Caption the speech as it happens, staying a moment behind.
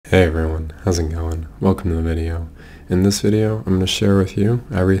Hey everyone, how's it going? Welcome to the video. In this video, I'm going to share with you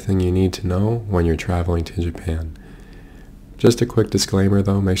everything you need to know when you're traveling to Japan. Just a quick disclaimer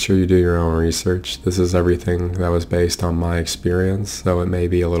though, make sure you do your own research. This is everything that was based on my experience, so it may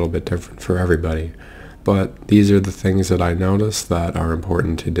be a little bit different for everybody. But these are the things that I noticed that are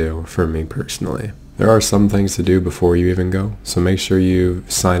important to do for me personally. There are some things to do before you even go, so make sure you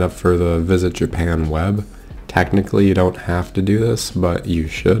sign up for the Visit Japan web. Technically, you don't have to do this, but you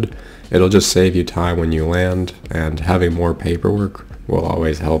should. It'll just save you time when you land, and having more paperwork will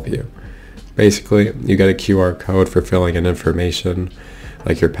always help you. Basically, you get a QR code for filling in information,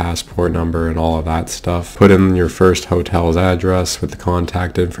 like your passport number and all of that stuff. Put in your first hotel's address with the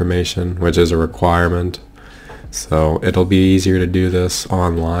contact information, which is a requirement. So it'll be easier to do this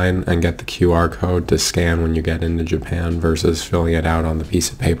online and get the QR code to scan when you get into Japan versus filling it out on the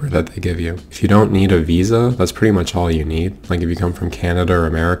piece of paper that they give you. If you don't need a visa, that's pretty much all you need. Like if you come from Canada or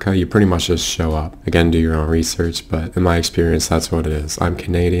America, you pretty much just show up. Again, do your own research, but in my experience, that's what it is. I'm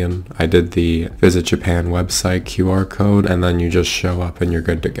Canadian. I did the Visit Japan website QR code, and then you just show up and you're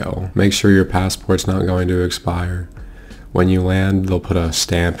good to go. Make sure your passport's not going to expire. When you land, they'll put a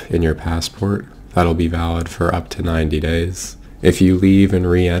stamp in your passport. That'll be valid for up to 90 days. If you leave and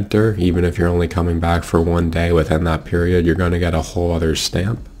re-enter, even if you're only coming back for one day within that period, you're going to get a whole other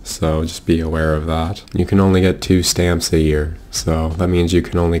stamp. So just be aware of that. You can only get 2 stamps a year. So that means you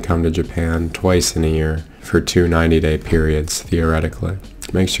can only come to Japan twice in a year for 2 90-day periods, theoretically.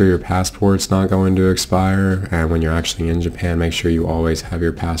 Make sure your passport's not going to expire, and when you're actually in Japan, make sure you always have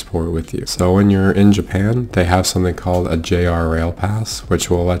your passport with you. So when you're in Japan, they have something called a JR Railpass, which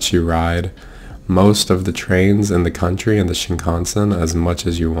will let you ride most of the trains in the country and the Shinkansen as much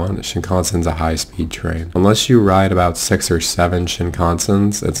as you want. Shinkansen's a high-speed train. Unless you ride about 6 or 7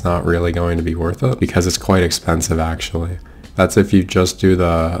 Shinkansens, it's not really going to be worth it because it's quite expensive actually. That's if you just do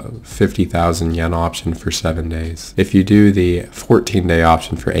the 50,000 yen option for 7 days. If you do the 14-day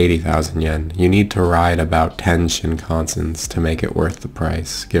option for 80,000 yen, you need to ride about 10 Shinkansens to make it worth the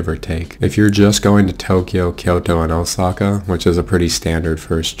price, give or take. If you're just going to Tokyo, Kyoto, and Osaka, which is a pretty standard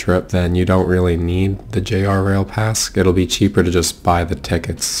first trip, then you don't really need the JR Railpass. It'll be cheaper to just buy the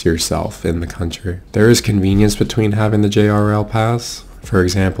tickets yourself in the country. There is convenience between having the JR Railpass. For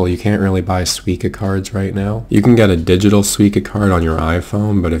example, you can't really buy Suica cards right now. You can get a digital Suica card on your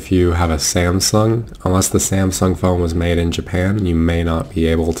iPhone, but if you have a Samsung, unless the Samsung phone was made in Japan, you may not be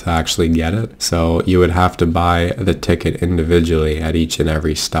able to actually get it. So you would have to buy the ticket individually at each and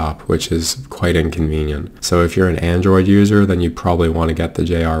every stop, which is quite inconvenient. So if you're an Android user, then you probably want to get the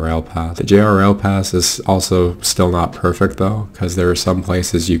JR Railpass. The JR Railpass is also still not perfect though, because there are some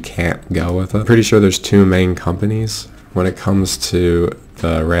places you can't go with it. Pretty sure there's 2 main companies when it comes to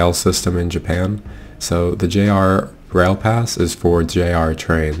the rail system in Japan. So the JR Railpass is for JR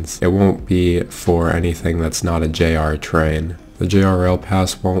trains. It won't be for anything that's not a JR train. The JR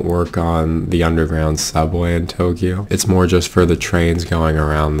Railpass won't work on the underground subway in Tokyo. It's more just for the trains going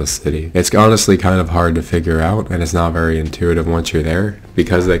around the city. It's honestly kind of hard to figure out, and it's not very intuitive once you're there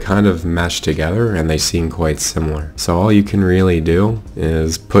because they kind of mesh together and they seem quite similar. So all you can really do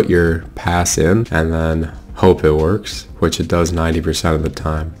is put your pass in and then hope it works, which it does 90% of the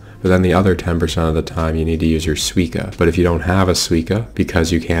time. But then the other 10% of the time you need to use your Suica. But if you don't have a Suica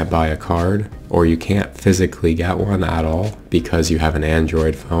because you can't buy a card, or you can't physically get one at all because you have an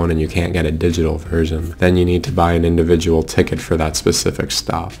Android phone and you can't get a digital version, then you need to buy an individual ticket for that specific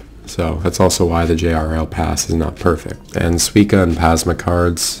stop. So that's also why the JR Railpass is not perfect. And Suica and Pasmo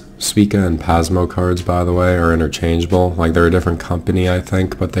cards, by the way, are interchangeable. Like they're a different company, I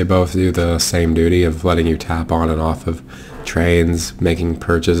think, but they both do the same duty of letting you tap on and off of trains, making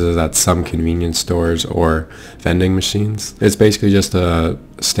purchases at some convenience stores or vending machines. It's basically just a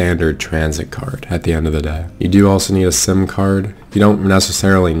standard transit card at the end of the day. You do also need a SIM card. You don't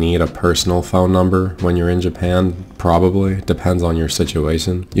necessarily need a personal phone number when you're in Japan, probably. It depends on your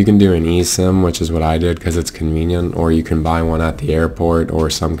situation. You can do an eSIM, which is what I did because it's convenient, or you can buy one at the airport or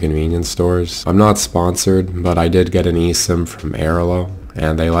some convenience stores. I'm not sponsored, but I did get an eSIM from Airalo,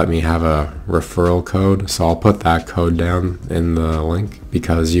 and they let me have a referral code, so I'll put that code down in the link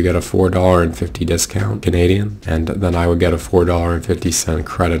because you get a $4.50 discount Canadian, and then I would get a $4.50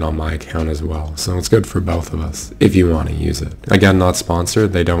 credit on my account as well. So it's good for both of us if you want to use it. Again, not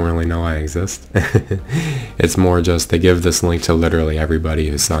sponsored. They don't really know I exist. It's more just they give this link to literally everybody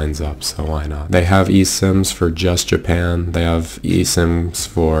who signs up, so why not? They have eSIMs for just Japan. They have eSIMs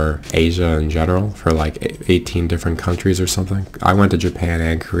for Asia in general, for like 18 different countries or something. I went to Japan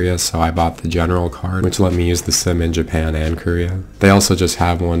and Korea, so I bought the general card, which let me use the SIM in Japan and Korea. They also just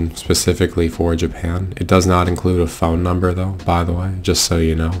have one specifically for Japan. It does not include a phone number though, by the way, just so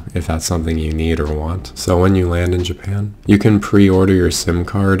you know, if that's something you need or want. So when you land in Japan, you can pre-order your SIM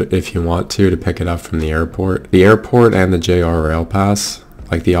card if you want to pick it up from the airport. The airport and the JR Railpass,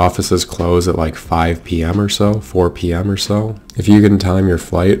 like the offices close at like 5 p.m. or so, 4 p.m. or so. If you can time your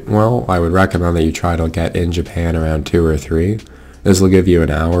flight well, I would recommend that you try to get in Japan around 2 or 3. This will give you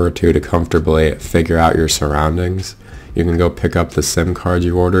an hour or two to comfortably figure out your surroundings. You can go pick up the SIM card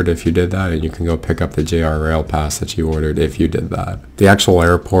you ordered if you did that, and you can go pick up the JR Railpass that you ordered if you did that. The actual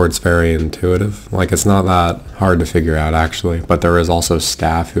airport's very intuitive. Like, it's not that hard to figure out actually, but there is also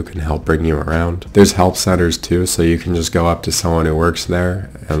staff who can help bring you around. There's help centers too, so you can just go up to someone who works there.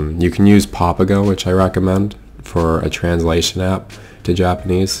 You can use Papago, which I recommend, for a translation app to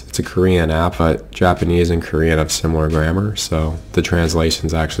Japanese. It's a Korean app, but Japanese and Korean have similar grammar, so the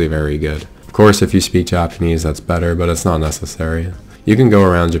translation's actually very good. Of course, if you speak Japanese, that's better, but it's not necessary. You can go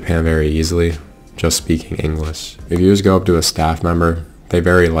around Japan very easily just speaking English. If you just go up to a staff member, they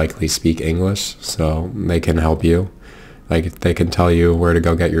very likely speak English, so they can help you. Like, they can tell you where to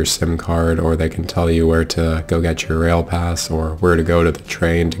go get your SIM card, or they can tell you where to go get your rail pass, or where to go to the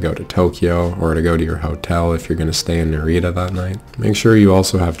train to go to Tokyo, or to go to your hotel if you're going to stay in Narita that night. Make sure you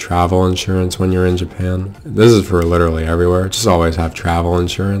also have travel insurance when you're in Japan. This is for literally everywhere. Just always have travel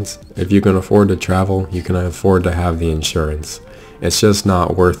insurance. If you can afford to travel, you can afford to have the insurance. It's just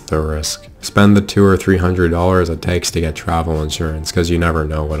not worth the risk. Spend the $200 or $300 it takes to get travel insurance, because you never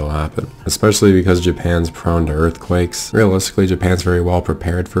know what'll happen. Especially because Japan's prone to earthquakes. Realistically, Japan's very well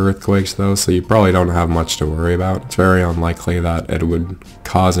prepared for earthquakes though, so you probably don't have much to worry about. It's very unlikely that it would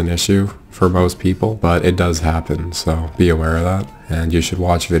cause an issue for most people, but it does happen, so be aware of that. And you should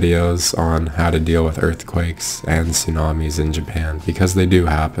watch videos on how to deal with earthquakes and tsunamis in Japan, because they do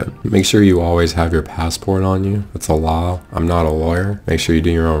happen. Make sure you always have your passport on you. It's a law. I'm not a lawyer. Make sure you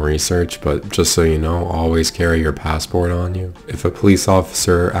do your own research, but just so you know, always carry your passport on you. If a police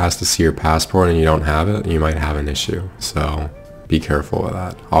officer asks to see your passport and you don't have it, you might have an issue. So be careful with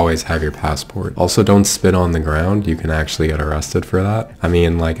that. Always have your passport. Also, don't spit on the ground. You can actually get arrested for that. I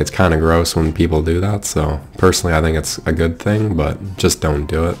mean, like, it's kind of gross when people do that, so personally I think it's a good thing, but just don't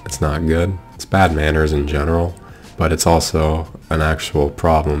do it. It's not good. It's bad manners in general, but it's also an actual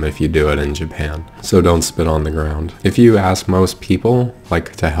problem if you do it in Japan. So don't spit on the ground. If you ask most people,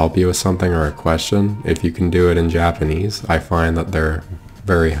 like, to help you with something or a question, if you can do it in Japanese, I find that they're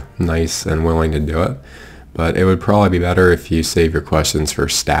very nice and willing to do it. But it would probably be better if you save your questions for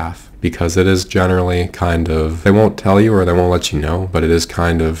staff, because it is generally kind of, they won't tell you or they won't let you know, but it is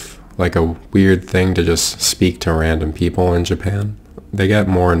kind of like a weird thing to just speak to random people in Japan. They get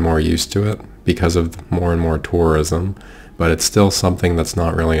more and more used to it because of more and more tourism, but it's still something that's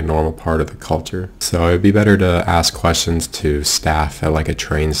not really a normal part of the culture. So it would be better to ask questions to staff at like a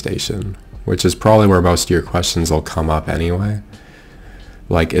train station, which is probably where most of your questions will come up anyway.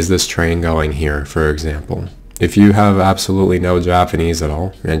 Like, is this train going here, for example? If you have absolutely no Japanese at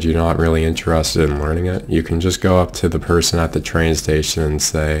all, and you're not really interested in learning it, you can just go up to the person at the train station and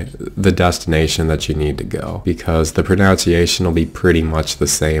say the destination that you need to go, because the pronunciation will be pretty much the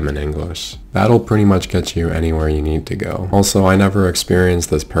same in English. That'll pretty much get you anywhere you need to go. Also, I never experienced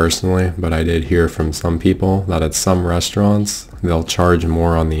this personally, but I did hear from some people that at some restaurants, they'll charge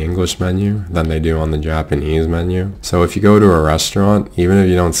more on the English menu than they do on the Japanese menu. So if you go to a restaurant, even if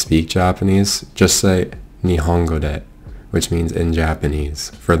you don't speak Japanese, just say Nihongo de, which means in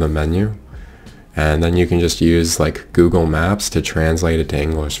Japanese, for the menu. And then you can just use like Google Maps to translate it to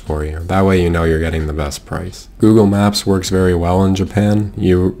English for you. That way you know you're getting the best price. Google Maps works very well in Japan.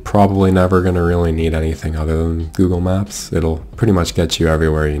 You're probably never going to really need anything other than Google Maps. It'll pretty much get you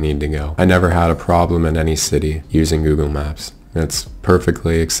everywhere you need to go. I never had a problem in any city using Google Maps. It's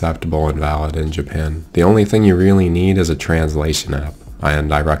perfectly acceptable and valid in Japan. The only thing you really need is a translation app,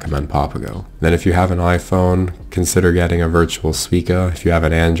 and I recommend Papago. Then if you have an iPhone, consider getting a virtual Suica. If you have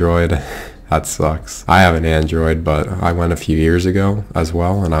an Android, that sucks. I have an Android, but I went a few years ago as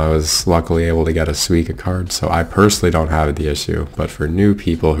well, and I was luckily able to get a Suica card, so I personally don't have the issue. But for new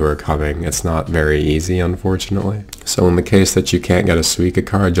people who are coming, it's not very easy, unfortunately. So in the case that you can't get a Suica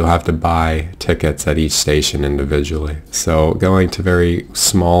card, you'll have to buy tickets at each station individually. So going to very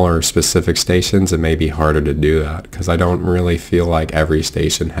small or specific stations, it may be harder to do that, because I don't really feel like every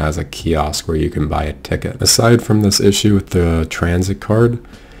station has a kiosk where you can buy a ticket. Aside from this issue with the transit card,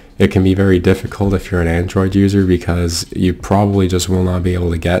 It can be very difficult if you're an Android user because you probably just will not be able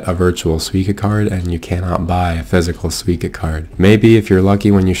to get a virtual Suica card and you cannot buy a physical Suica card. Maybe if you're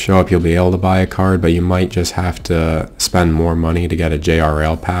lucky when you show up you'll be able to buy a card, but you might just have to spend more money to get a JR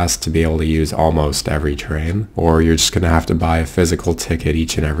Railpass to be able to use almost every train. Or you're just going to have to buy a physical ticket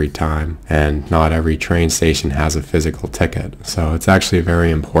each and every time, and not every train station has a physical ticket. So it's actually very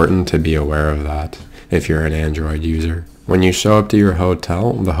important to be aware of that if you're an Android user. When you show up to your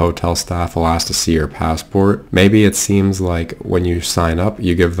hotel, the hotel staff will ask to see your passport. Maybe it seems like when you sign up,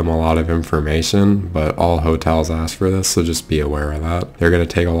 you give them a lot of information, but all hotels ask for this, so just be aware of that. They're going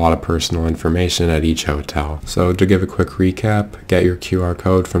to take a lot of personal information at each hotel. So to give a quick recap, get your QR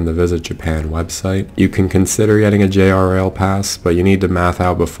code from the Visit Japan website. You can consider getting a JR Railpass, but you need to math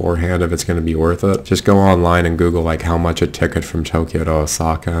out beforehand if it's going to be worth it. Just go online and Google like how much a ticket from Tokyo to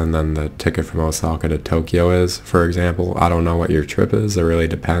Osaka and then the ticket from Osaka to Tokyo is, for example. I don't know what your trip is. It really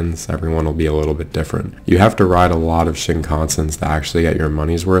depends. Everyone will be a little bit different. You have to ride a lot of Shinkansens to actually get your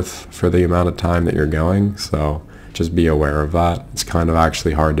money's worth for the amount of time that you're going, so just be aware of that. It's kind of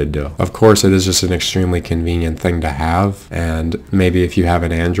actually hard to do. Of course, it is just an extremely convenient thing to have, and maybe if you have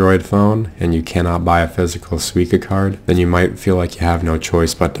an Android phone and you cannot buy a physical Suica card, then you might feel like you have no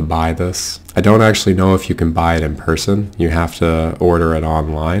choice but to buy this. I don't actually know if you can buy it in person. You have to order it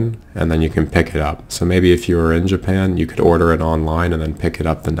online and then you can pick it up. So maybe if you were in Japan, you could order it online and then pick it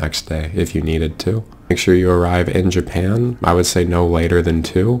up the next day if you needed to. Make sure you arrive in Japan, I would say no later than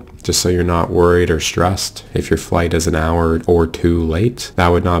 2, just so you're not worried or stressed. If your flight is an hour or 2 late, that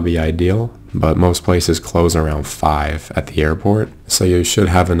would not be ideal. But most places close around 5 at the airport, so you should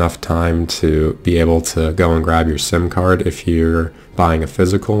have enough time to be able to go and grab your SIM card if you're buying a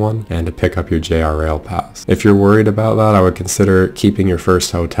physical one, and to pick up your JR Railpass. If you're worried about that, I would consider keeping your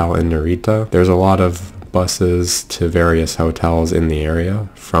first hotel in Narita. There's a lot of buses to various hotels in the area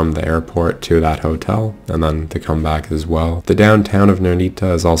from the airport to that hotel, and then to come back as well. The downtown of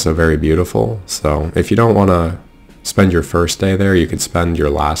Narita is also very beautiful, so if you don't want to spend your first day there, you could spend your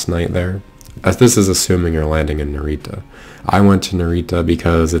last night there. As this is assuming you're landing in Narita. I went to Narita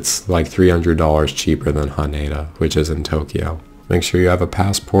because it's like $300 cheaper than Haneda, which is in Tokyo. Make sure you have a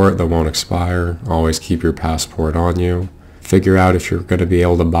passport that won't expire. Always keep your passport on you. Figure out if you're going to be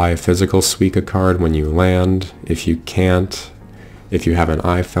able to buy a physical Suica card when you land. If you can't, if you have an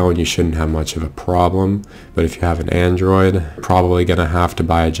iPhone, you shouldn't have much of a problem. But if you have an Android, you're probably going to have to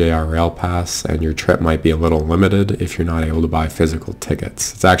buy a JR Railpass, and your trip might be a little limited if you're not able to buy physical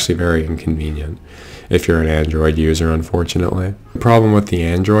tickets. It's actually very inconvenient if you're an Android user, unfortunately. The problem with the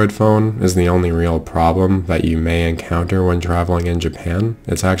Android phone is the only real problem that you may encounter when traveling in Japan.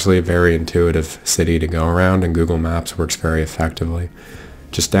 It's actually a very intuitive city to go around, and Google Maps works very effectively.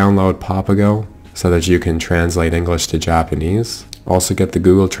 Just download Papago so that you can translate English to Japanese. Also get the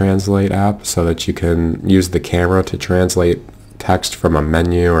Google Translate app so that you can use the camera to translate text from a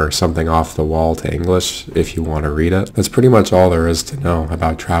menu or something off the wall to English if you want to read it. That's pretty much all there is to know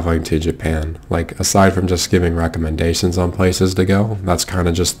about traveling to Japan. Like, aside from just giving recommendations on places to go, that's kind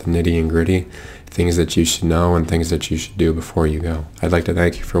of just the nitty and gritty things that you should know and things that you should do before you go. I'd like to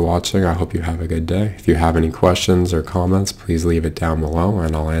thank you for watching. I hope you have a good day. If you have any questions or comments, please leave it down below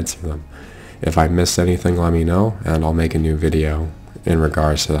and I'll answer them. If I missed anything, let me know and I'll make a new video in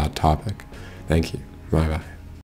regards to that topic. Thank you. Bye bye.